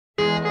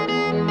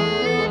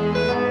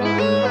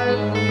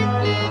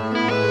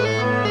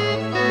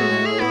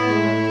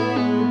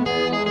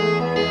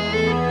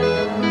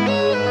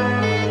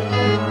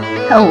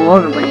Hello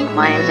everybody,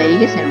 my name is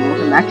Aegis and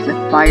welcome back to the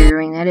fire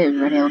ring that is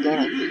Red Hill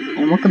Gaming,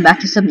 and welcome back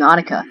to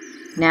Subnuatica.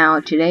 Now,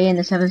 today in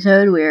this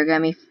episode, we are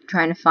going to be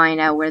trying to find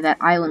out where that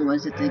island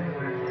was that the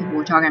people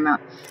were talking about.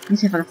 Let me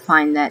see if I can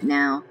find that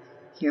now.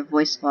 Here,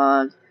 voice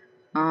log.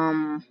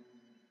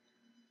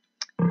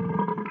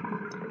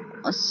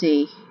 Let's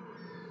see.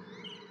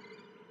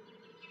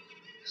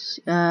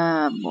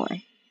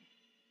 Boy.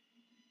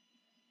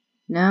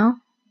 No?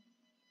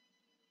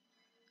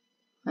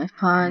 Life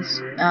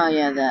pods. Oh,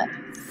 yeah, that.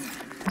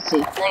 Let's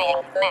see.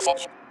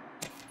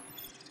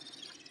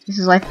 This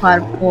is Life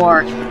Pod 4.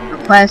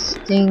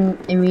 Requesting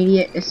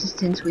immediate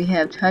assistance. We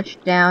have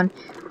touched down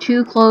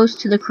too close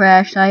to the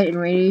crash site and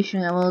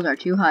radiation levels are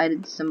too high to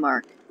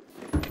disembark.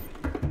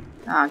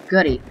 Ah,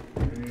 goody.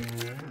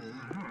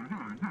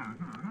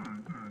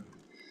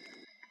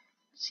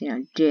 Let's see now,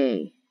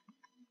 J.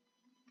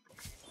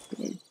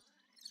 Good.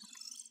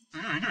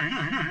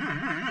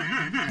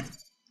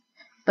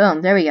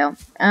 Boom, there we go.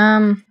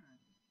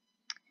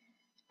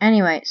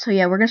 Anyway, so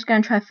yeah, we're just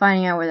gonna try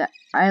finding out where that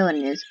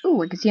island is. Ooh,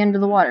 we can see under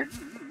the water.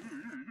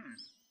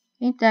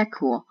 Ain't that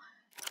cool?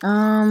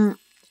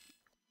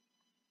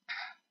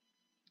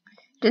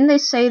 Didn't they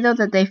say though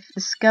that they've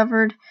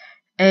discovered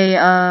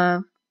a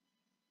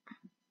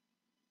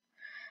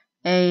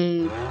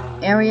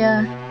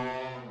area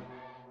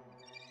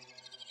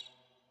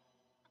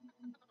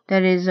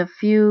that is a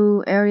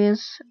few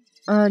areas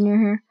near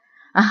here?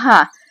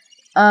 Aha!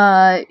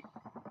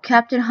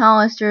 Captain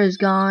Hollister is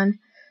gone.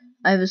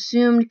 I've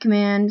assumed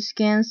command.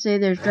 Scans say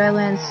there's dry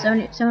land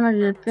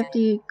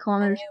 750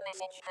 kilometers.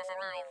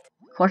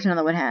 Of course,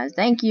 another one has.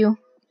 Thank you.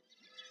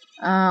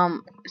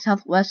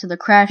 South of the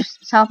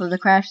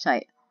crash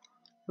site.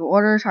 Your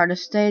orders are to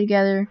stay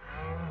together.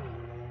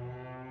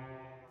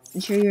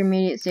 Ensure your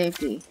immediate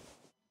safety.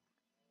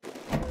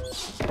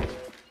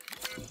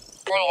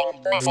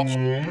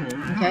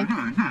 Okay.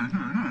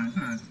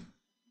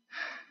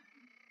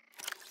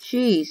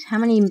 Jeez, how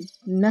many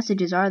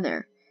messages are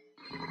there?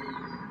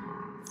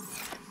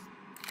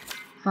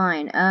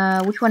 Fine.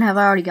 Which one have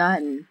I already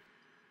gotten?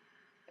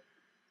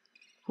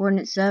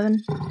 Coordinate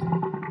 7?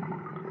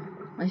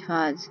 Life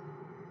pods.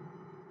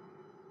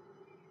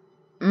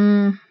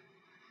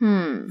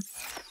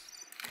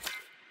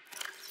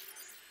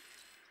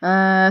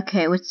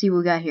 Okay, let's see what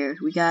we got here.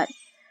 We got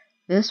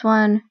this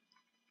one.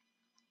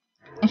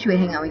 Actually,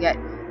 wait, hang on. We got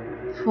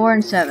 4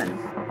 and 7.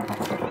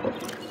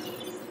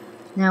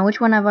 Now, which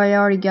one have I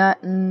already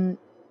gotten?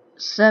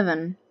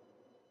 7.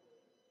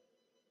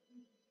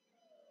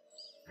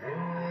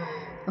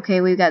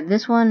 Okay, we've got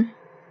this one.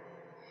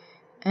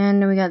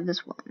 And then we got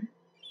this one.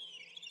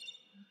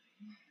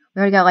 We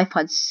already got Life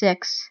Pod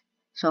 6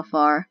 so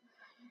far.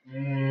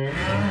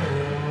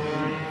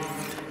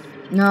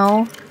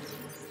 No.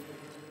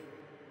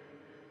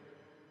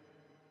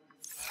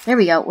 There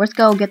we go. Let's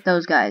go get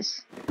those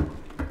guys.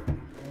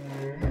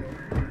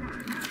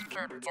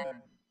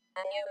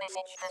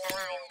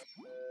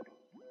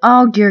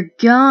 Oh dear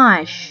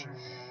gosh.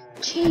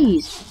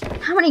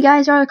 Jeez. How many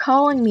guys are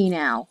calling me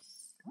now?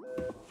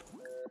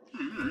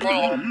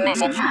 Fine,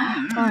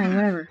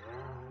 whatever.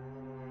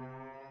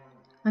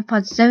 Life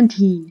Pod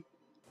 17.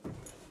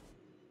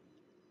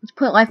 Let's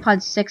put Life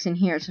Pod 6 in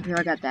here since we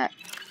already got that.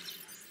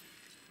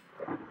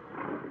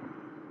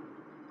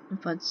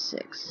 Life Pod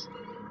 6.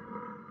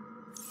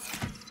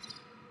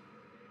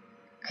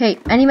 Okay,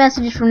 any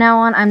messages from now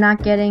on I'm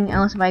not getting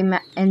unless if I'm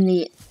in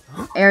the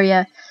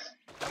area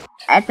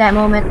at that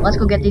moment. Let's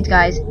go get these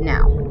guys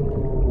now.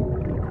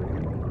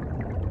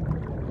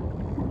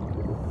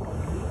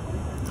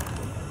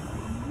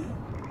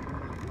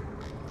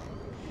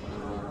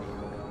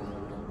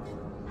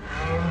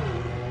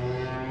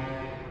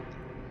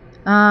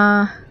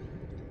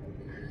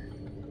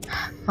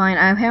 Fine.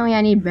 Apparently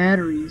I need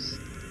batteries.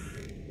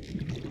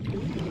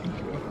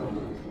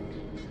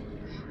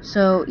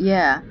 So,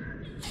 yeah.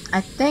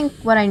 I think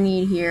what I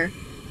need here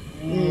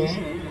is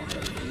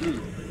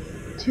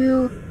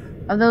 2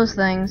 of those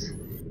things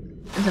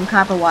and some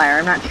copper wire.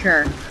 I'm not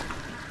sure.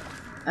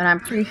 And I'm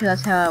pretty sure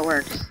that's how it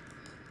works.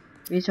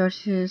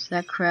 Resources,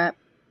 that crap.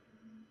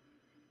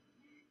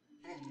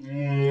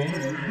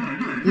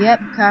 Yep,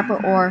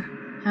 copper ore.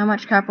 How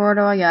much copper ore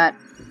do I got?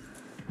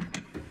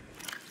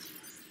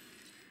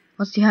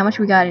 Let's see how much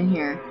we got in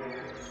here.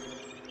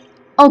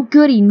 Oh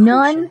goody,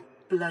 none?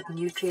 Blood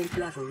nutrient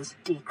levels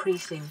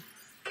decreasing.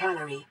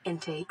 Calorie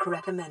intake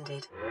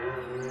recommended.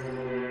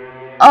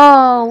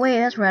 Oh wait,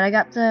 that's right. I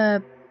got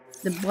the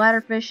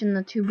bladderfish and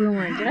the 2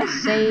 boomerangs. Did I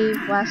save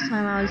last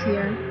time I was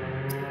here?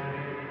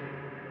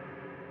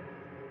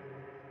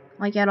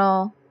 Like at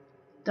all?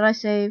 Did I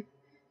save?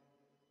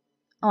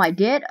 Oh, I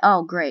did?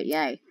 Oh great,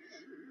 yay.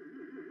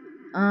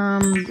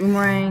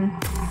 Boomerang.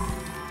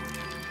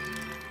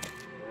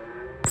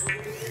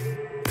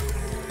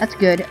 That's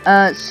good.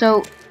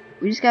 So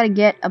we just gotta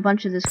get a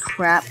bunch of this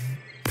crap.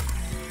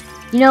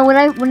 You know, when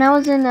I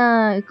was in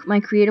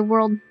my creative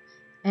world,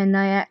 and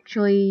I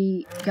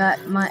actually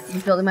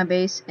was building my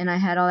base, and I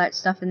had all that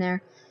stuff in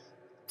there.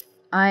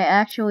 I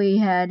actually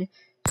had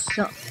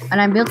and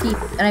I built the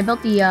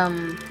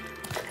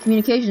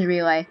communications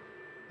relay.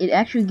 It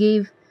actually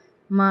gave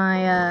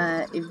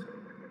my it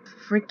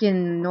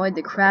freaking annoyed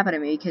the crap out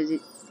of me because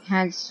it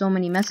had so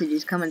many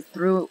messages coming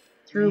through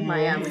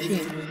my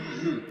machine.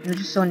 It was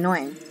just so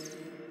annoying.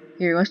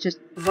 Here, let's just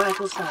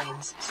Vital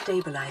signs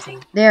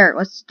stabilizing. there.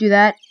 Let's do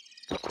that.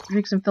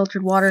 Drink some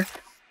filtered water,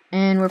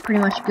 and we're pretty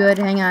much good.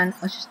 Hang on,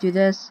 let's just do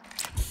this.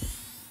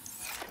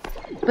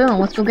 Boom.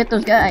 Let's go get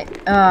those guys.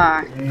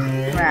 Ah,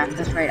 crap.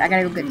 That's right. I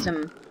gotta go get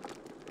some.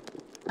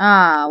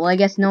 Ah, well, I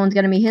guess no one's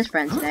gonna meet his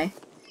friend today.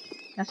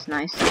 That's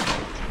nice.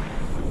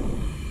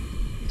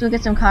 Let's go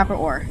get some copper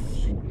ore.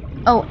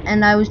 Oh,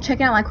 and I was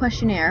checking out my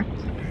questionnaire,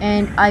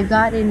 and I've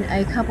gotten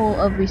a couple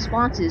of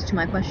responses to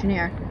my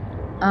questionnaire.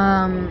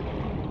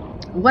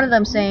 One of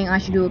them saying I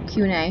should do a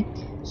Q&A.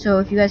 So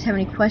if you guys have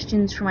any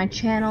questions for my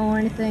channel or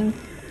anything,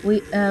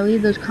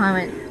 leave those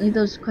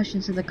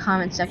questions in the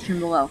comment section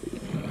below.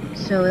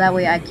 So that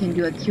way I can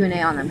do a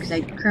Q&A on them, because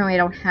I currently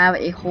don't have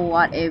a whole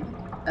lot of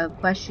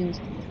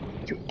questions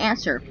to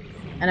answer.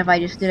 And if I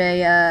just did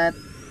a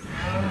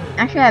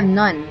actually I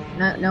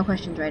have no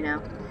questions right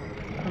now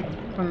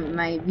from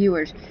my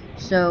viewers,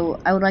 so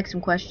I would like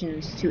some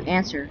questions to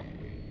answer.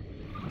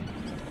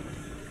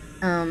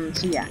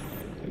 So yeah.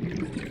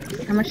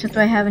 How much stuff do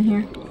I have in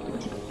here?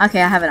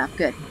 Okay, I have enough.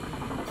 Good.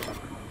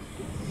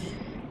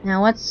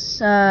 Now let's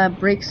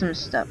break some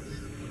stuff,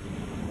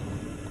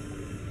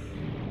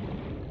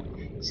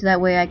 so that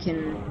way I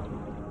can.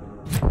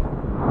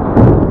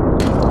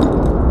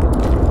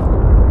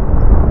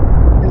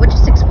 Wait, what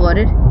just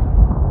exploded?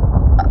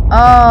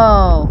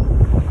 Oh.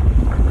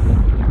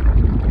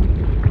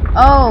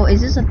 Oh, is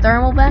this a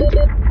thermal vent?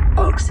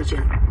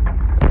 Oxygen.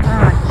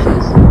 Ah,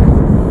 jeez.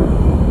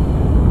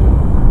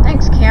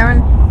 Thanks,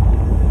 Karen.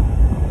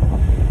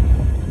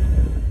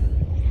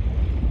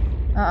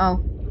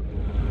 Uh-oh.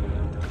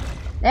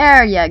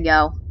 There you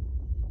go.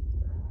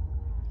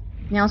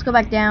 Now let's go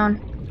back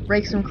down,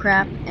 break some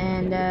crap,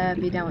 and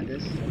be done with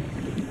this.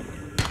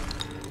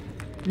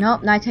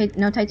 Nope, no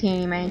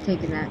titanium. I ain't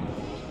taking that.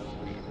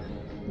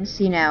 Let's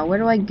see now. Where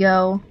do I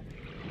go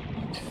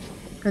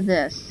for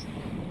this?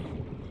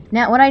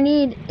 Now, what I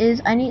need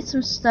is I need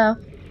some stuff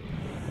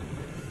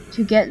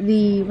to get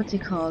the what's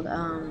it called?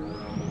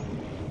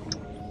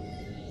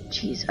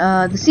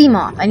 The sea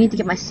moth. I need to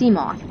get my sea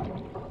moth.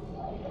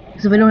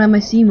 Because if I don't have my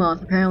sea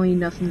moth, apparently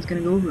nothing's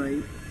gonna go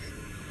right.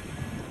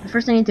 But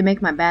first, I need to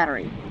make my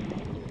battery.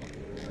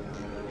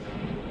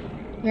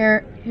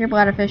 Here,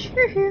 bladderfish.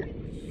 Here.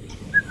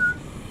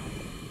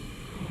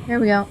 Here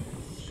we go.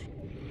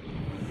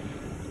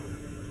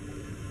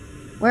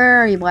 Where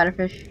are you,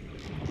 bladderfish?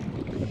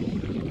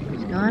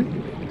 He's gone.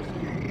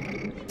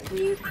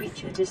 New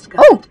creature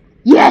discovered. Oh!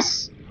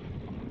 Yes!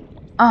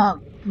 Oh,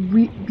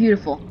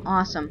 beautiful.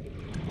 Awesome.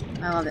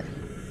 I love it.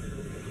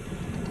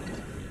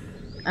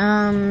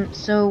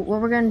 So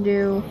what we're gonna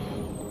do...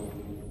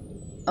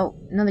 Oh,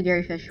 another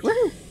Gary fish.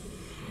 Woohoo!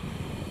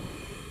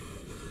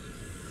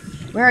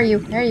 Where are you?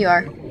 There you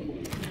are.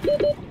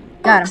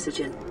 Got him.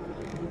 Oxygen.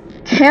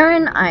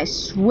 Karen, I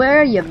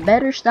swear you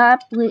better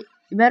start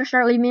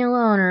leaving me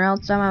alone, or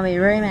else I'm gonna be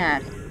very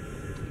mad.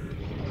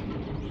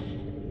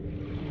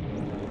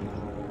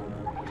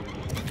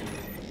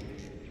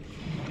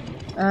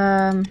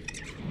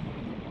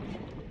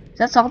 Is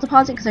that salt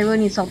deposit? Because I really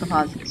need salt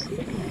deposits.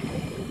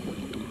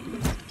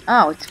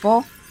 Oh, it's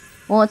full?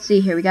 Well, let's see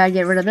here. We gotta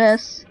get rid of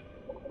this.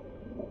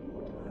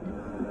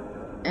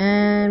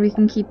 And we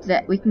can keep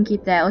that.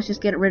 Let's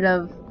just get rid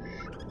of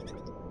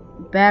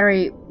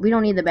battery. We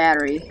don't need the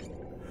battery.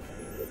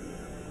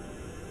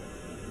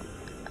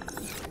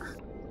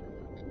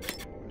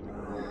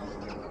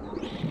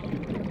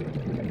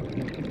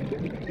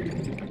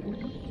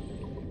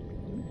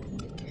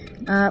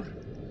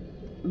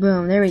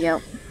 Boom, there we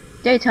go.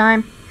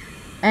 Daytime.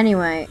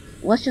 Anyway,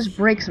 let's just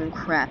break some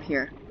crap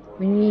here.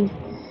 We need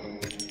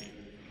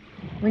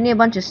a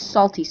bunch of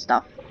salty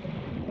stuff.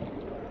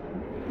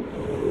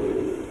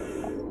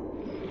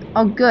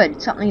 Oh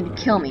good, something to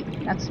kill me.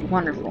 That's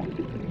wonderful.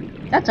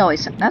 That's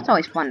always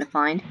fun to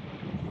find.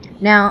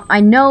 Now,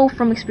 I know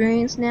from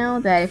experience now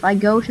that if I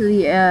go to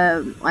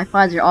the my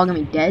pods are all gonna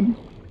be dead.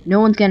 No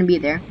one's gonna be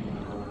there.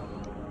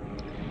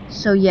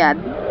 So yeah,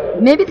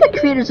 maybe the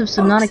creators of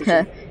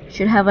Subnuatica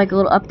should have like a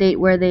little update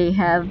where they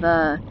have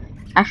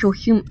actual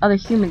other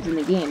humans in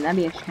the game. That'd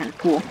be actually kind of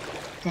cool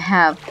to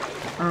have.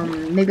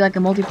 Maybe like a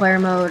multiplayer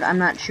mode. I'm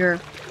not sure.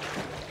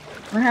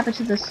 What happened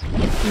to this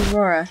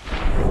Aurora?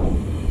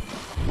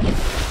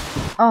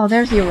 Oh,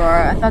 there's the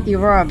Aurora. I thought the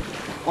Aurora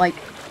like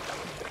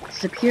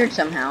disappeared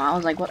somehow. I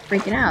was like, what?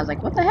 Freaking out. I was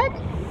like, what the heck?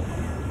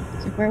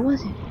 It's like, where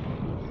was it?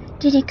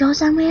 Did it go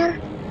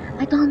somewhere?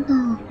 I don't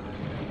know.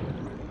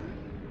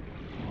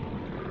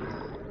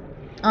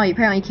 Oh,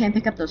 apparently you can't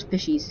pick up those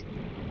fishies,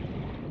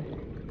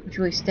 which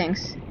really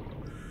stinks.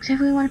 Because I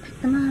really want to pick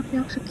them up. They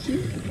look so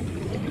cute.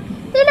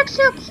 They look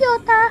so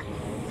cute,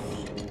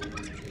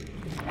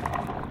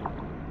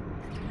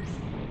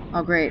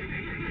 Oh, great.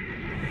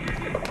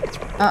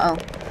 Uh-oh.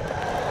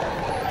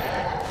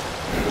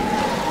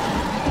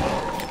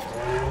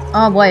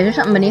 Oh boy, is there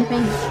something beneath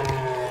me?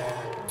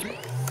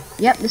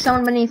 Yep, there's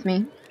someone beneath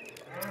me.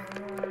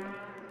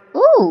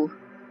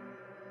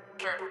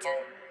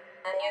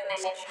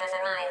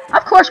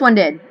 Of course one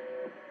did.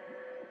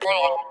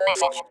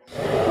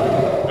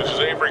 This is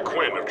Avery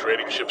Quinn of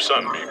Trading Ship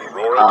Sunbeam.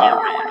 Aurora, do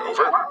you read?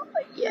 Over?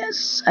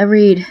 Yes, I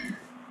read.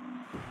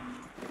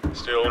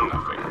 Still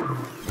nothing.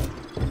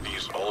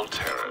 These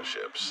Alterra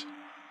ships.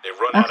 They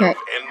run out of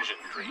engine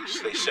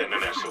grease. They send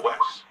an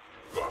SOS.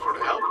 You offer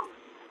to help.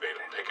 They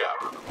don't pick up.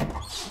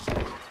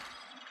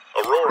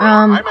 Aurora,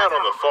 I'm out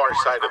on the far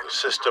side of the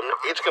system.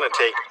 It's going to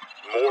take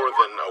more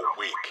than a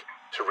week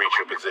to reach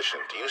your position.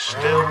 Do you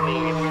still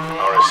need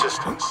our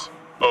assistance?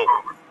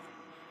 Over.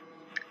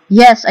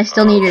 Yes, I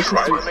still need your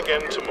Try assistance. them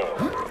again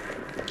tomorrow.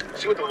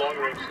 See what the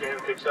long-range scan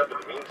picks up in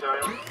the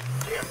meantime?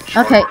 Damn,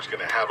 Charter's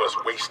gonna have us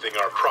wasting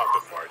our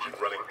profit margin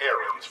running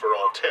errands for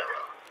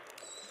Alterra.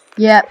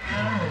 Yep.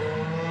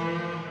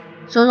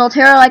 So is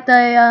Alterra like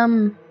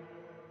the,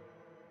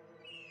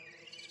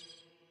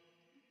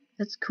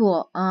 That's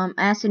cool.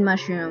 Acid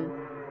mushroom,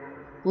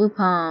 blue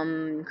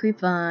palm,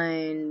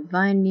 creepvine,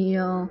 vine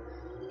needle,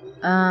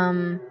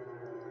 herbivore,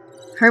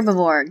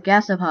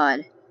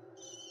 gasopod,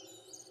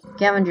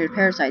 scavenger,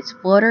 parasites,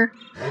 floater.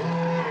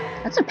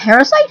 That's a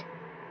parasite?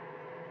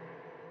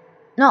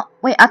 No,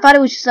 wait, I thought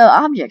it was just an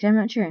object. I'm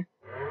not sure.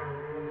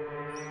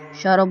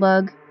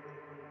 Shuttlebug.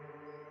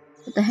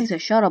 What the heck's a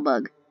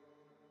shuttlebug?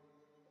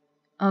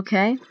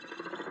 Okay.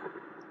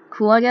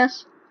 Cool, I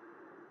guess.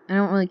 I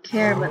don't really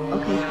care, but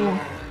okay, cool.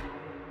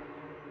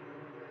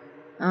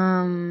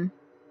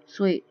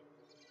 Sweet.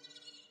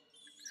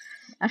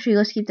 Actually,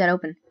 let's keep that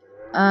open.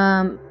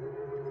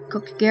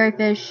 Cooked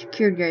Garyfish,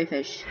 cured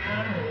Garyfish.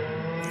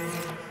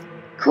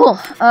 Cool.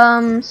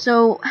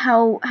 So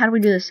how do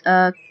we do this?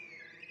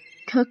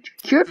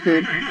 Cured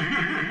food.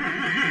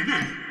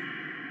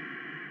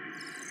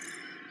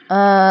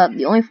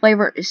 The only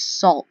flavor is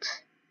salt.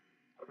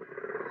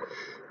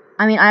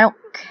 I mean, I don't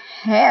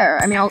care.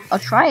 I mean, I'll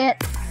try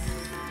it.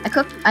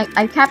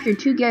 I captured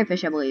 2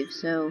 Garyfish, I believe.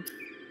 So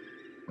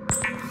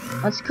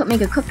let's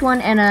make a cooked one,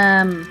 and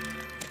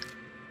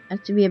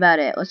that should be about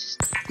it. Let's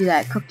just do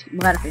that. Cooked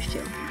bladderfish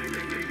too.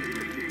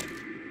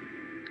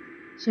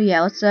 So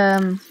yeah, let's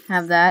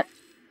have that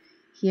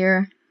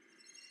here.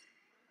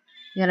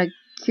 We got a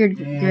cured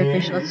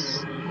Garyfish.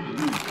 Let's.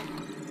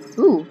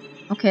 Ooh.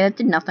 Okay, that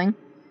did nothing.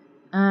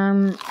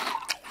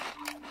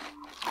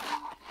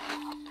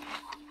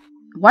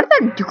 Why did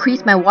that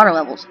decrease my water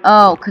levels?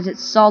 Oh, because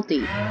it's salty.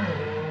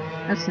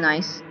 That's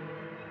nice.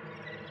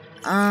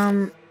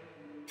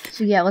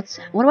 So yeah, let's.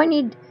 What do I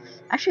need?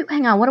 Actually,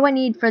 hang on. What do I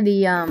need for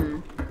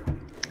the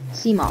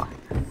sea moth?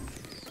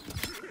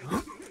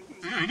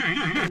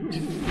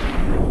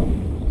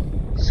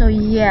 So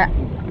yeah,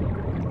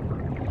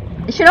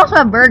 it should also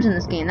have birds in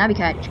this game. That'd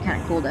be kind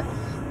of cool to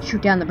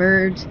shoot down the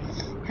birds.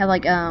 Have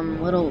like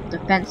little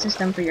defense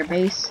system for your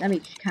base.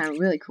 That'd be kind of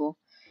really cool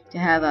to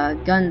have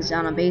guns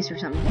on a base or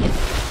something.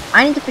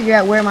 I need to figure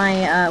out where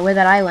my where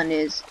that island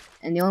is,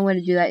 and the only way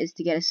to do that is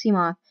to get a sea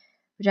moth,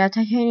 which I have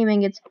titanium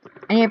ingots.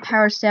 I need a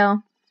power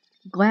cell,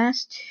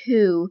 glass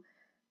 2.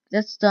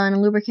 That's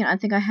done. Lubricant. I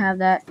think I have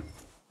that.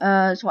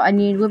 So I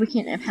need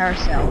lubricant and a power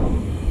cell,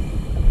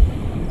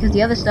 because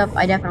the other stuff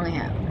I definitely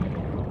have.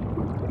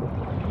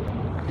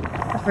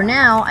 But for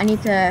now, I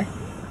need to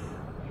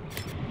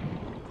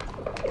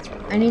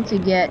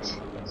get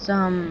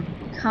some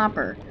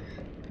copper.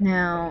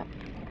 Now,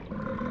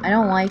 I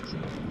don't like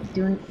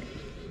doing.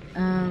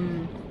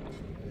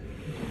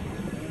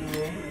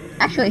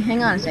 Actually,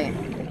 hang on a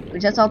second.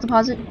 Is that salt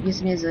deposit?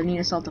 Yes, it is. I need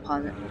a salt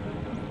deposit.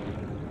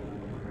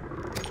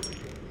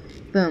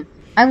 Boom.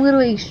 I've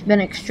literally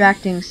been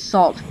extracting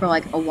salt for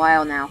like a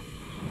while now.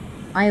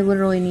 I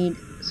literally need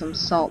some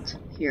salt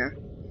here.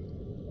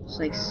 It's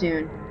like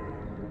soon.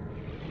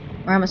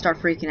 Or I'm gonna start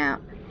freaking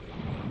out.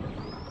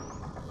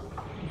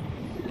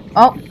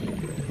 Oh!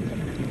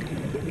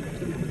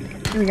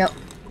 Here we go.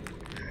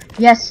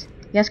 Yes!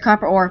 Yes,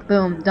 copper ore.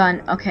 Boom.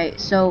 Done. Okay,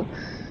 so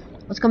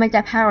let's go make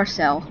that power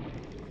cell.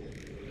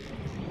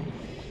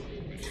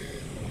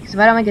 Because if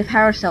I don't make a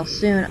power cell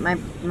soon,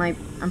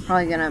 I'm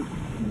probably gonna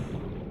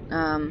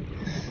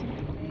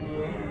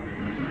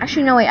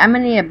actually no wait, I'm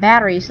gonna need a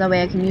battery so that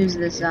way I can use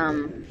this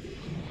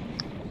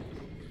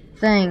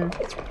thing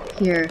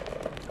here.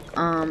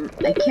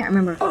 I can't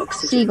remember.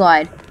 Sea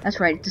glide. That's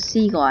right, it's a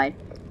sea glide.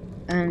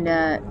 And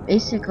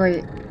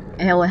basically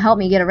it will help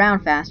me get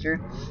around faster.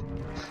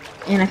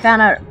 And I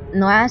found out in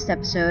the last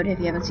episode, if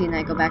you haven't seen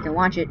that, go back and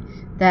watch it,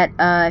 that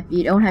if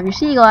you don't have your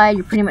sea glide,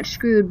 you're pretty much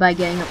screwed by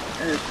getting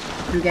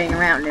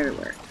around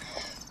everywhere.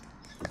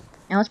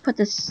 Now let's put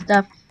this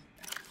stuff.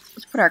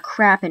 Let's put our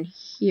crap in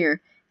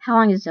here. How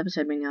long has this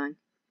episode been going?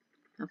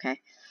 Okay,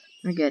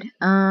 we're good.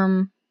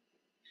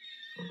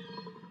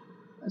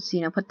 Let's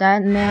see. Now put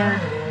that in there.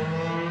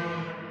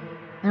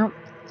 I don't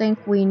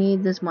think we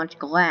need this much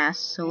glass,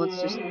 so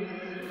let's just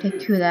take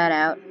 2 of that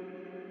out.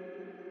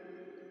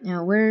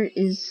 Now where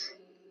is?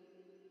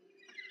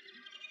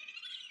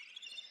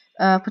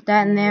 Put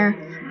that in there.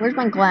 Where's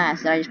my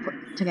glass that I just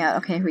took out?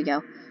 Okay, here we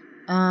go.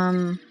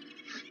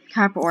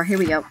 Copper ore. Here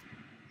we go.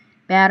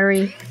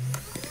 Battery.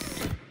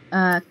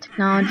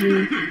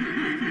 Technology.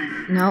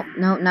 Nope,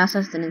 not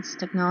sustenance.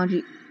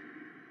 Technology.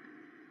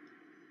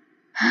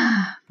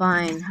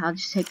 Fine, I'll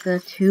just take the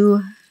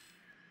 2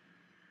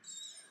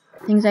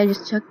 things I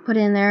just put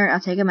in there. I'll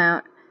take them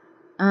out.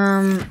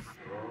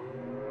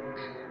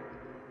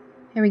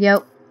 Here we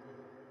go.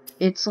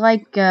 It's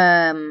like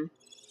the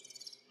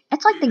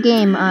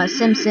game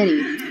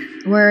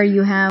SimCity, where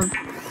you have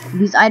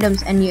these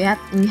items and you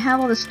have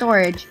all the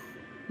storage,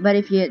 but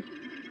if you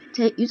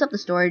use up the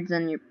storage,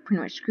 then you're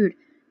pretty much screwed.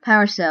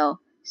 Power cell,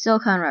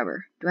 silicon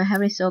rubber. Do I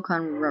have any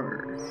silicon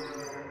rubber?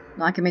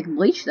 No, I can make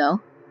bleach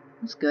though.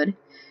 That's good.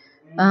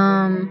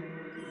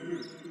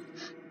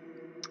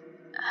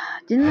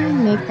 Didn't I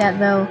make that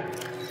though?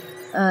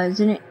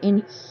 Isn't it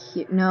in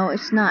here? No,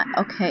 it's not.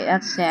 Okay,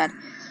 that's sad.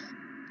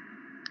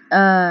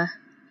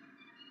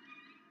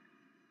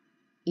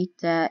 Eat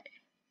that.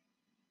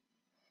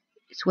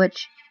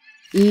 Switch.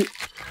 Eat.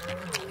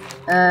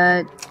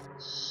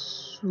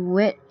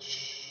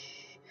 Switch.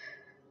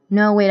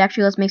 No, wait,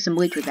 actually, let's make some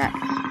bleach with that.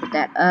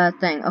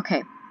 Thing.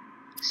 Okay.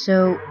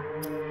 So,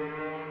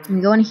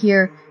 I'm going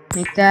here,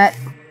 make that.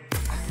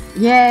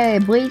 Yay,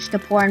 bleach to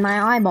pour in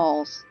my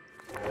eyeballs.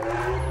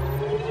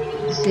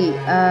 Let's see,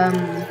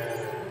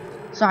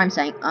 sorry I'm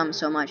saying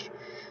so much.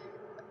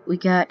 We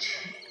can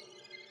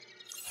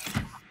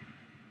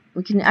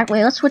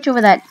actually, let's switch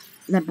over that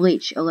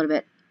bleach a little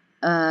bit.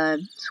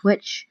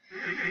 Switch.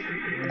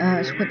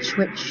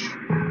 Switch.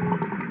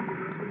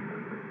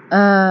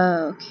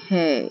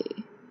 Okay.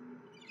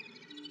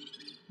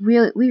 We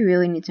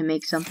really need to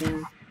make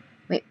something.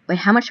 Wait,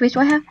 how much space do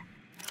I have?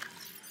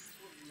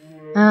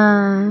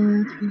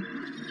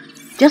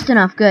 Just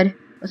enough, good.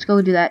 Let's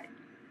go do that.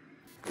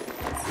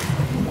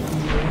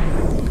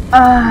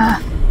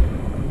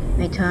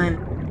 Make time.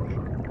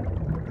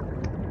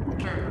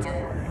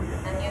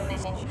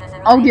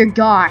 Oh dear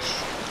gosh.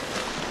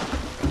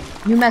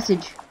 New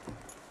message.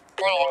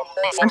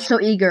 I'm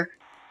so eager.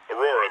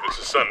 Aurora, this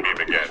is Sunbeam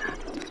again.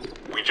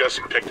 We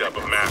just picked up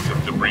a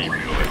massive debris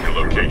field at your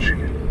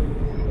location.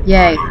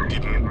 Yay. I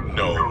didn't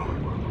know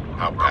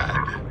how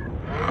bad.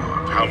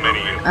 How many...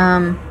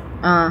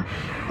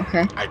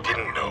 Okay. I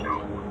didn't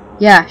know.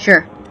 Yeah,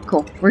 sure.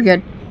 Cool. We're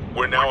good.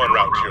 We're now en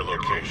route to your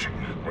location.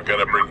 We're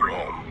gonna bring you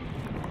home.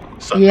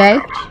 Sun Yay.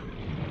 out.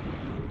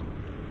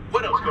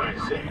 What else can I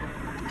say?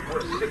 We're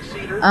a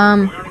 6-seater. We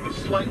aren't even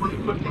slightly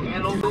equipped to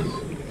handle this.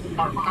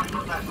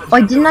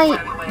 Oh, didn't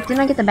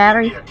I get the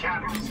battery? A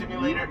cabin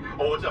simulator?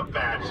 Oh, it's a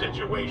bad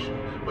situation.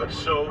 But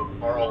so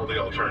are all the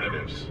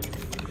alternatives.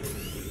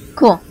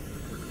 Cool.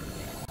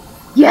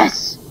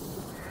 Yes!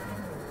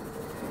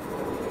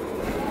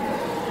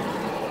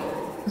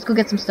 Let's go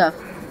get some stuff.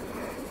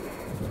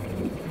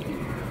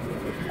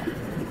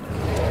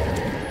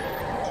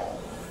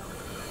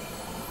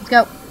 Let's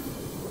go.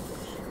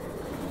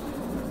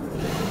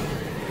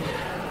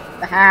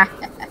 Haha.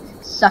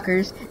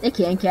 Suckers. They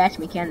can't catch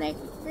me, can they?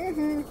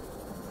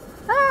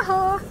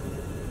 Haha.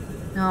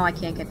 No, I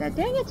can't get that.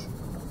 Dang it.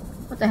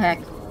 What the heck?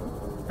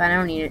 Fine, I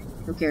don't need it.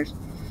 Who cares?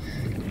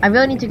 I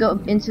really need to go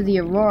into the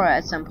Aurora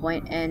at some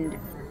point and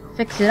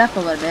fix it up a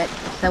little bit,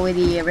 so that way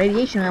the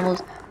radiation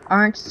levels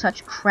aren't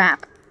such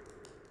crap.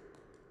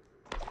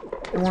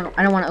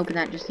 I don't want to open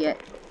that just yet.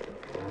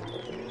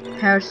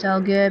 Power cell,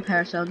 good.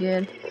 Power cell,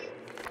 good.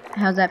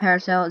 How's that power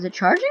cell? Is it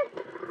charging?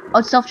 Oh,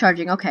 it's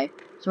self-charging. Okay,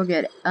 so we're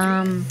good.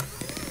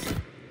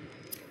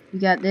 We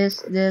got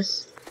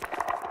this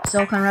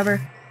silicone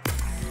rubber,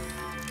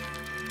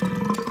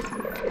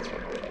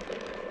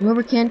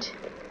 lubricant.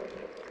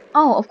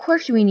 Oh, of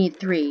course we need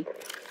 3.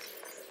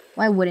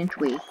 Why wouldn't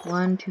we?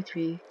 1, 2,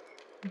 3.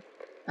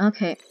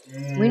 Okay,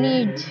 we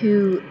need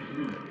to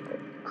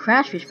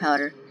crash fish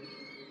powder.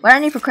 What do I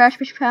need for crash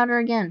fish powder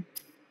again?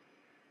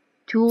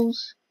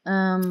 Tools.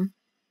 What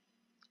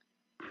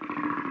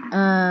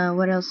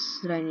else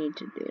did I need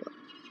to do?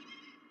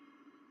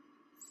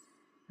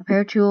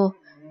 Repair tool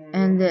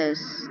and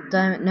this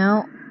diamond.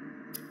 No,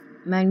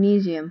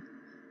 magnesium.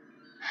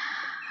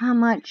 How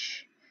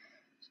much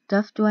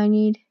stuff do I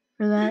need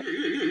for that?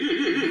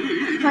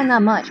 Probably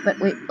not much, but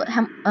wait.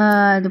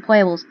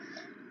 Deployables.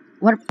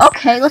 What?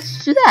 Okay,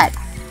 let's do that.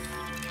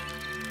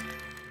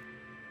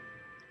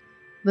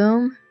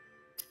 Boom.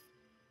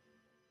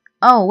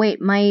 Oh wait,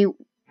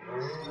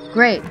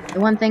 great. The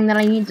one thing that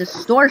I need to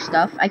store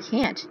stuff, I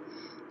can't.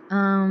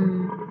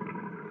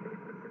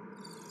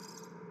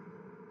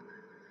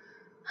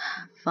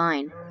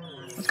 Fine.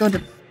 Let's go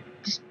to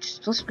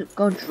let's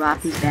go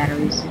drop these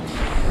batteries.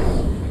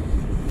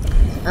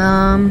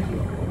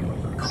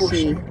 Let's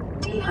see.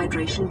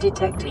 Dehydration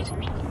detected.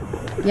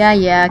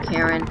 Yeah,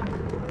 Karen.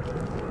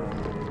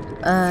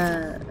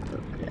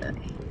 Okay.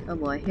 Oh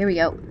boy, here we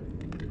go.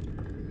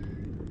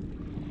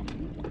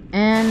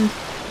 And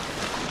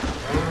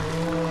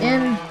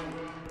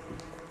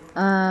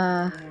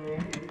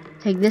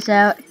take this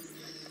out,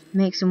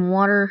 make some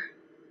water,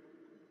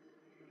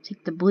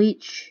 take the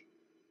bleach,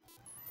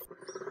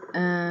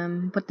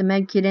 put the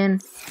med kit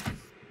in,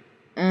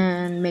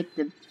 and make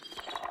the...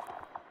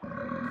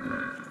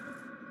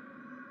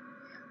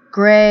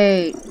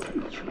 Great!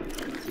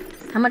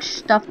 How much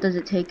stuff does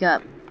it take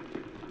up?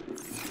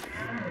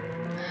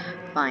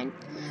 Fine.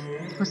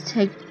 Let's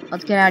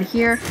get out of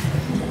here.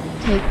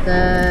 take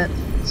the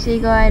sea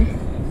glide.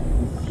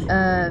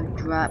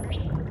 Drop.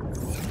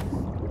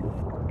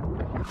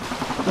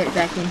 Get it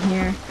back in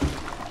here.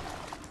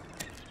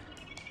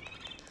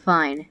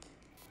 Fine.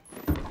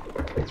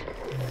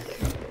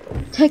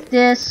 Take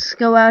this,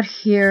 go out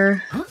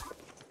here.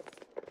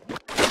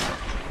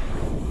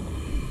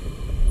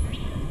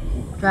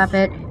 Drop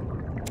it.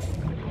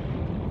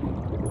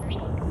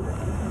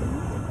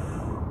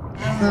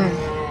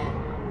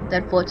 Boom.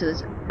 That float to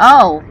this.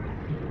 Oh!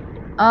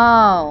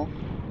 Oh!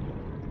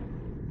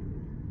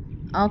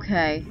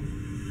 Okay.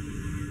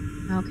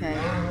 Okay.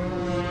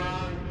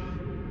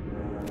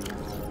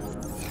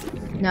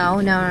 No.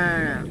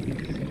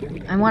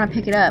 I want to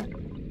pick it up.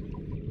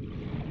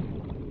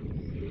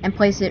 And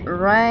place it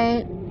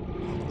right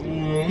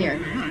here.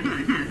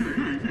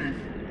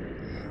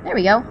 There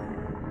we go.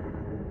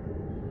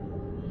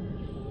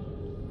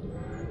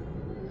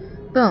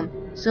 Boom.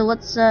 So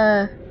let's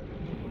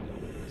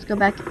go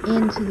back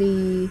into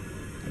the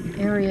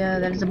area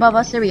that is above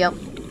us. There we go.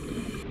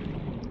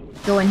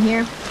 Go in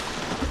here.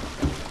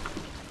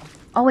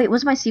 Oh wait,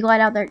 was my sea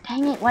glide out there?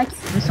 Dang it! Why?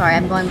 I'm sorry,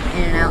 I'm going in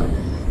and out.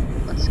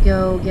 Let's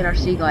go get our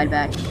sea glide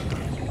back.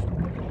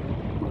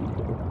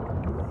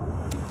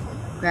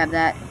 Grab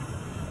that.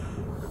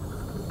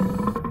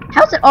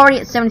 How's it already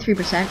at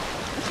 73%?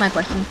 That's my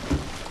question.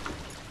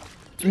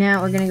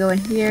 Now we're gonna go in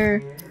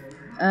here.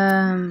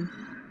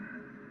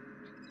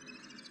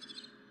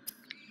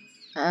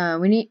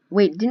 We need.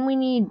 Wait, didn't we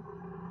need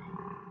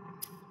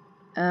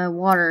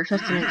water,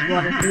 sustenance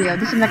water? Here we go.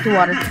 Disinfected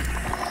water.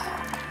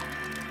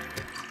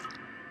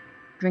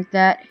 Drink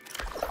that.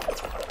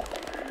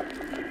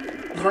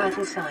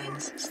 Vital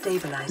signs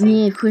stabilizing.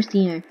 Yeah, of course,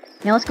 Dino.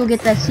 Now let's go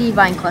get that seed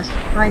vine cluster,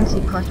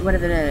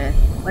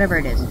 whatever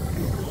it is.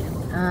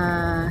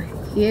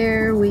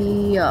 Here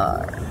we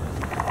are.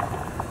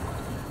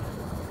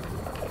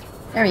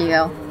 There you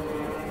go.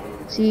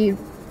 See,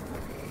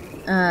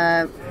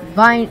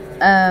 vine,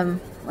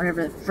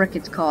 whatever the frick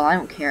it's called. I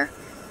don't care.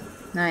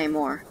 Not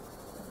anymore.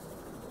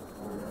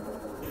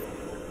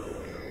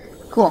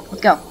 Cool.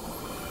 Let's go.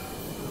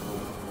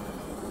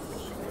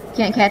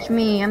 Can't catch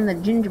me. I'm the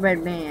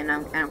gingerbread man.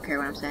 I don't care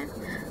what I'm saying.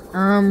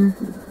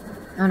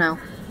 Oh no.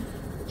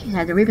 Jeez, I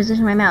had to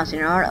reposition my mouse,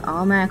 and it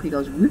automatically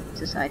goes whoop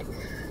to the side.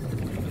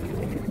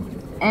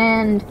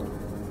 And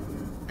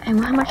how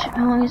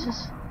long is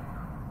this?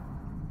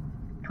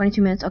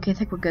 22 minutes. Okay, I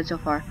think we're good so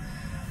far.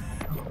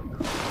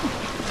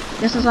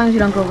 Just as long as we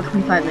don't go over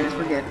 25 minutes,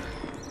 we're good.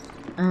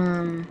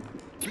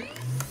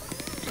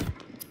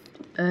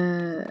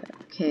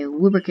 Okay,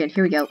 lubricant.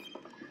 Here we go.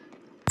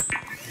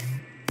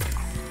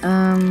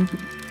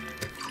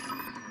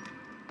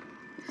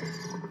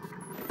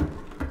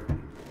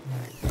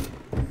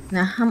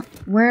 Now,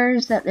 where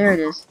is that? There it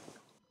is.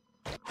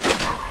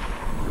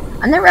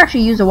 I've never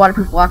actually used a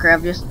waterproof locker.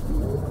 I've just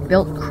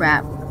built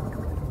crap.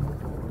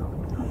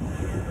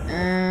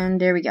 And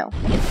there we go.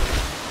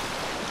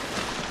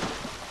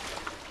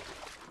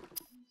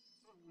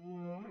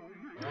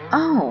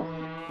 Oh,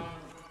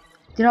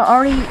 did I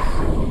already?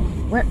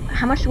 What?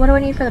 How much? What do I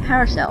need for the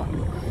power cell?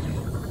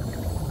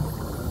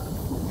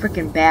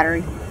 Freaking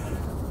battery.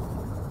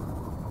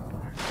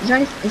 Is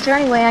there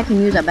any way I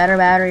can use a better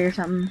battery or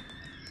something?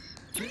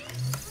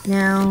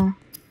 Now,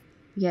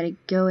 we gotta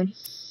go in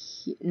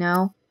here.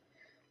 No.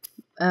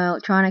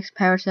 Electronics,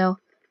 power cell,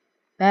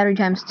 battery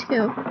times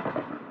 2.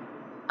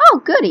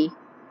 Oh, goody.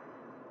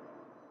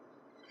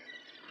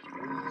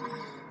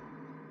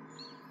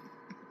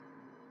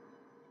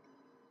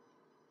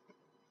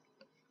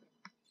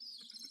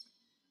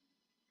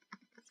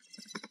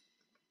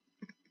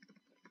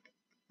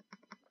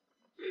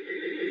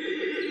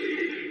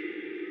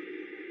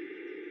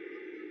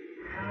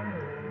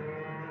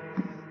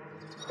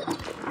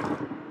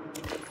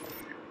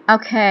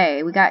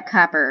 Okay, we got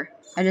copper.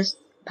 I just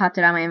popped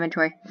it out of my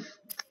inventory.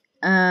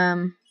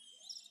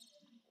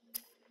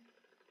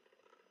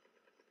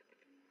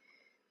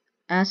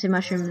 Acid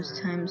mushrooms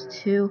times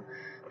 2.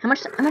 How much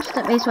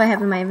space do I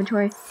have in my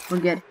inventory? We're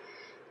good.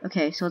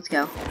 Okay, so let's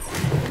go.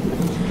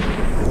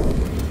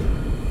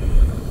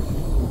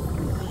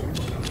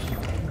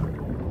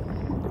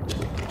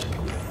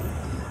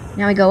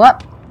 Now we go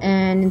up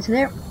and into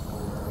there.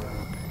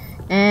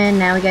 And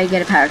now we gotta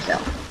get a power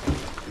cell.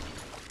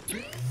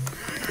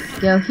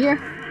 Go here.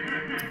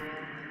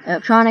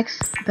 Electronics,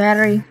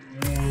 battery.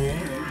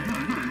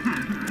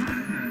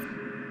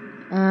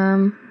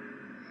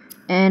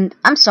 And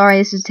I'm sorry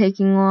this is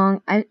taking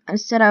long. I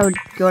said I would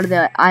go to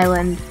the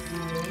island.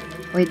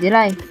 Wait, did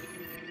I?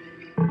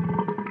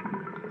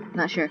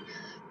 Not sure.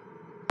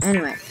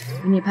 Anyway,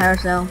 we need a power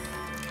cell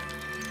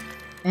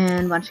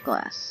and a bunch of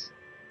glass.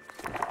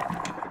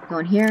 Go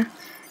in here,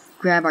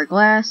 grab our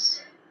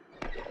glass.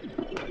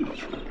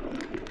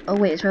 Oh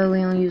wait, so we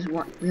only use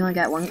one. We only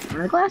got one of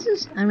the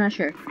glasses? I'm not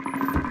sure.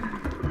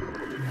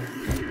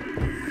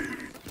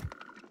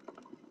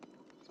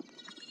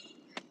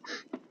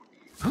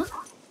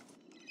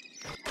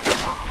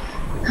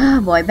 Oh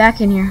boy,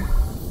 back in here.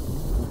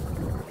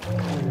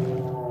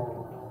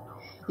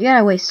 You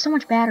gotta waste so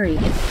much battery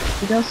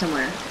to go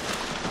somewhere.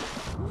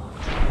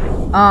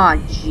 Aw,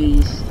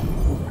 jeez.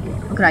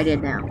 Look what I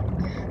did now.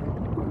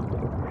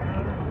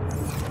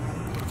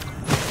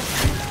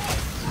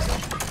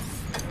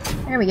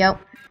 There we go.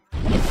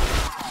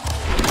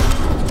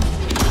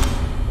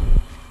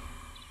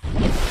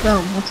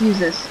 Boom, let's use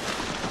this.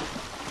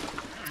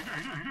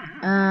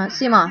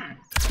 CMOS.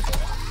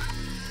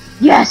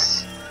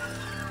 Yes!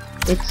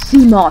 It's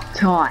CMOS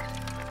time.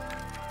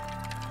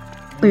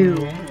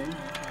 Boom.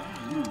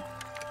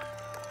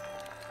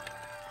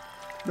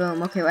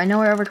 Boom, okay, I know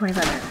we're over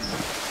 25 minutes.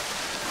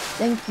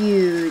 Thank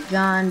you,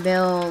 John,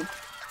 Bill,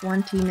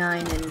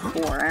 29 and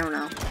 4, I don't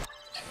know.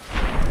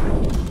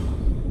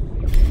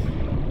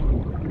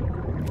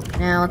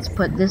 Now let's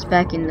put this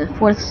back in the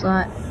 4th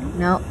slot.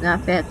 No,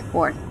 not 5th,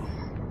 4th.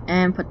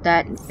 And put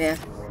that in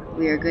 5th.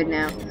 We are good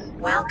now.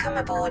 Welcome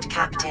aboard,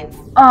 Captain.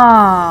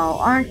 Oh,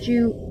 aren't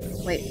you...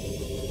 Wait.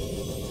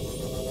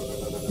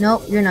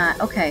 Nope, you're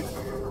not. Okay.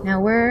 Now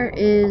where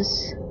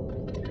is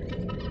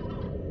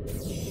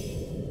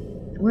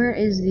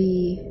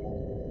the...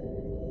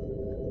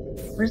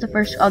 Where's the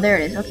first... Oh, there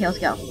it is. Okay, let's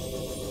go.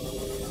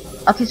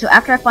 Okay, so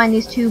after I find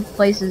these 2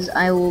 places,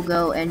 I will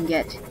go and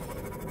get...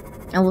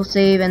 And we'll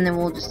save, and then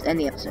we'll just end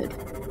the episode.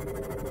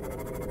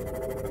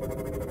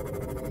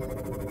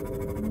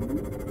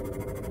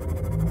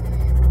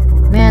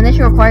 Man, this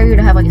should require you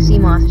to have like a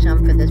CMOS or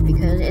something for this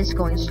because it's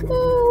going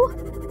slow.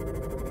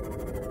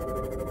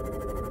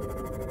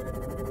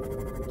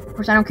 Of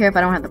course, I don't care if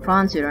I don't have the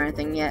prawn suit or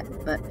anything yet,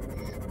 but...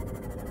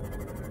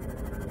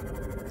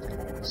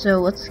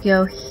 So, let's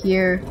go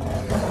here.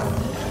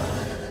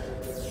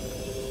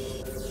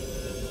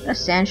 Is that a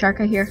sand shark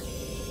right here?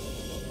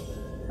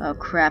 Oh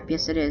crap,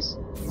 yes it is.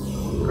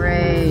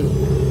 Great.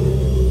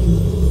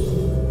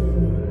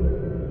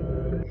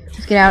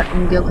 Let's get out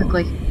and go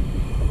quickly.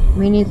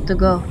 We need to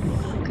go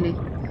quickly.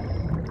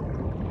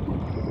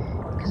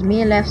 Cause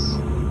me left.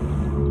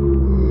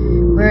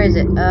 Where is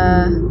it?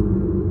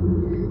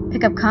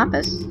 Pick up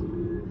compass.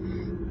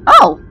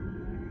 Oh!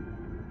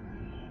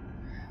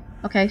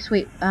 Okay,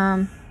 sweet.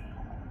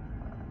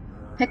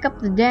 Pick up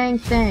the dang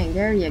thing.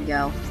 There you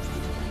go.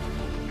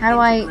 How do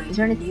I... Is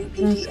there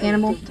anything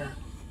scannable?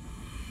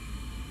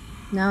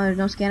 No, there's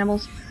no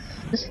scannables.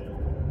 What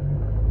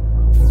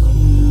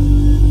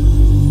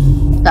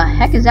the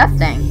heck is that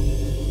thing?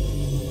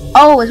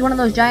 Oh, it's one of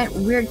those giant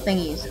weird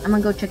thingies. I'm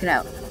gonna go check it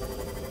out.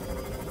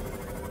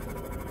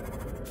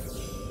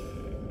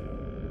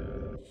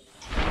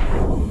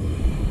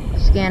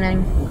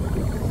 Scanning.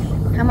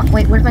 Come on,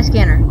 wait, where's my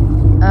scanner?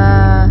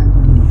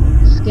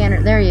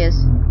 Scanner, there he is.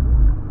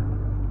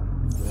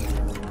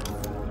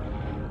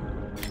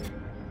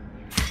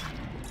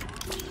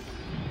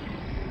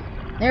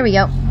 There we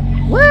go.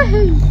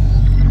 Woohoo!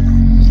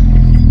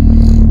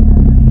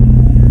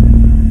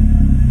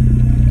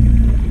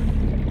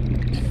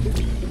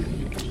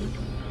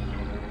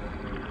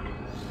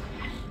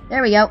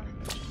 There we go.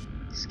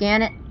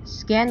 Scan it.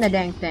 Scan the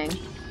dang thing.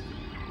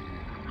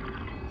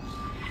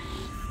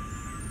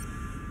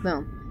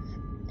 Boom.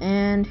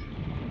 And...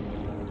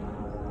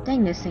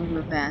 Dang, this thing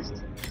moved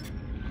fast.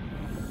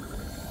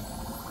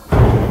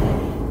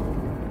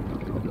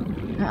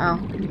 Uh-oh.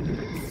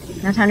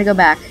 Now time to go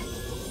back.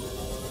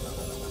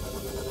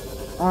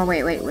 Oh,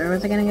 wait, where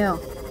was I gonna go?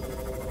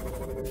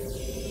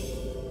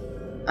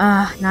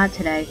 Not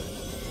today.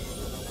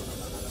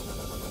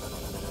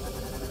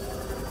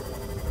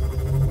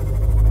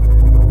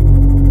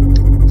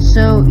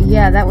 So,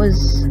 yeah, that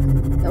was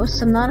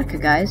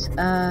Subnuatica, guys.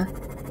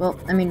 Well,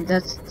 I mean,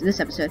 that's this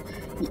episode.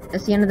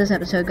 That's the end of this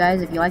episode,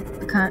 guys. If you like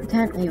the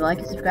content, leave a like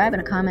and subscribe,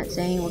 and a comment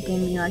saying what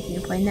game you like me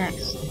to play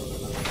next.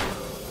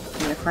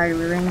 And the Fire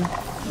Ring,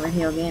 Red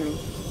Hill Gaming.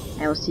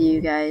 I will see you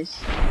guys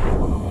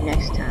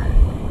next time.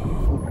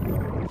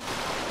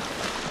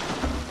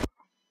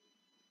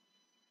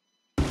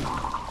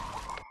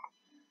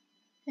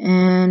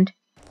 And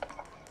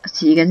I'll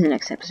see you guys in the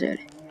next episode.